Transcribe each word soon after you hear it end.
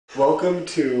Welcome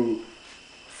to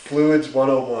Fluids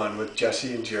 101 with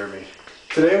Jesse and Jeremy.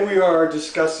 Today we are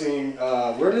discussing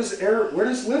where does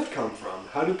lift come from?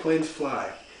 How do planes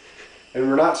fly? And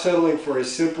we're not settling for a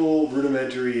simple,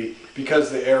 rudimentary,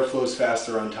 because the air flows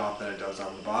faster on top than it does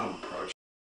on the bottom approach.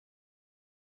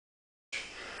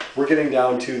 We're getting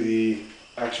down to the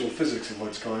actual physics of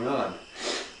what's going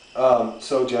on.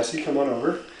 So Jesse, come on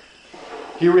over.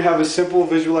 Here we have a simple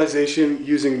visualization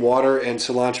using water and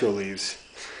cilantro leaves.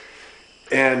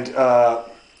 And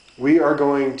we are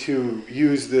going to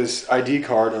use this ID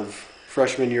card of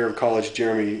freshman year of college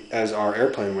Jeremy as our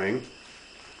airplane wing.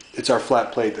 It's our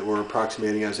flat plate that we're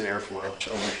approximating as an airfoil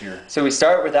over here. So we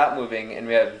start without moving and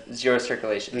we have zero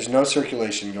circulation. There's no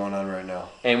circulation going on right now.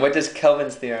 And what does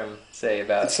Kelvin's theorem say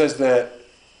about? It says that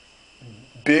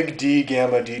big D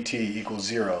gamma dt equals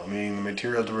 0, meaning the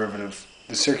material derivative,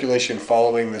 the circulation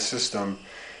following the system,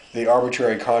 the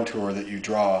arbitrary contour that you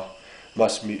draw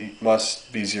must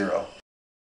be 0.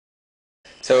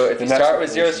 So if you start with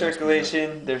zero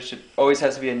circulation, there always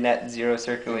has to be a net zero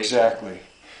circulation. Exactly.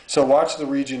 So watch the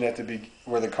region at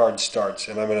where the card starts,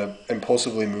 and I'm going to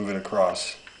impulsively move it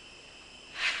across.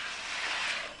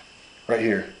 Right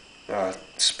here.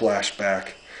 Splash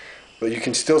back. But you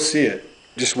can still see it.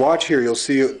 Just watch here. You'll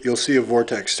see a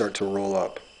vortex start to roll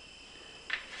up.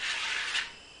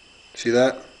 See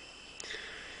that?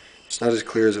 It's not as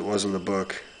clear as it was in the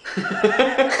book.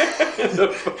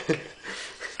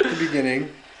 The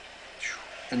beginning,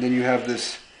 and then you have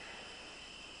this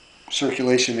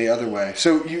circulation the other way.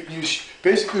 So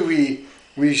basically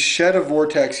we shed a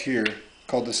vortex here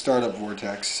called the startup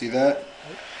vortex. See that?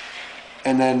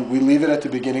 And then we leave it at the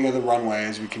beginning of the runway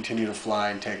as we continue to fly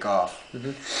and take off.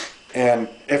 Mm-hmm. And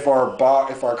if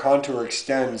our contour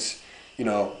extends, you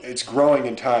know, it's growing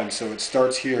in time, so it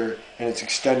starts here and it's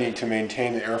extending to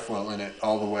maintain the airfoil in it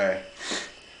all the way.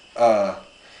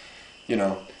 You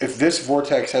know, if this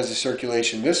vortex has a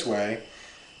circulation this way,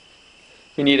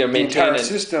 we need to maintain the entire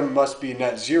system must be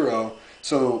net zero.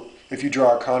 So if you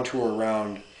draw a contour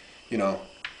around, you know,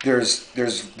 there's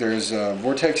a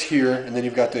vortex here, and then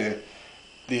you've got the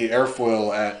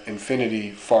airfoil at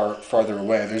infinity farther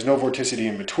away. There's no vorticity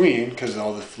in between because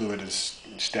all the fluid is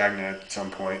stagnant at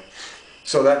some point.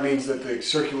 So that means that the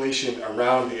circulation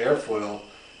around the airfoil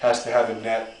has to have a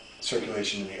net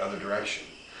circulation in the other direction.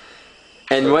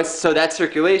 And so that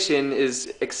circulation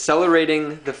is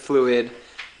accelerating the fluid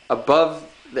above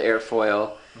the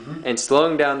airfoil, mm-hmm, and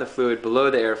slowing down the fluid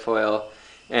below the airfoil.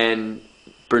 And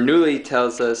Bernoulli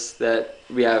tells us that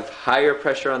we have higher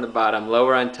pressure on the bottom,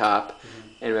 lower on top, mm-hmm,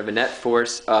 and we have a net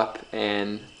force up,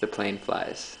 and the plane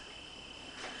flies.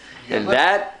 Yeah, and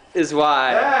that is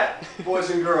why... That, boys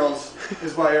and girls,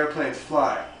 is why airplanes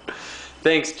fly.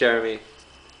 Thanks, Jeremy.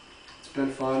 It's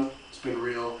been fun. It's been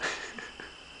real.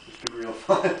 It's been real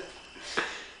fun.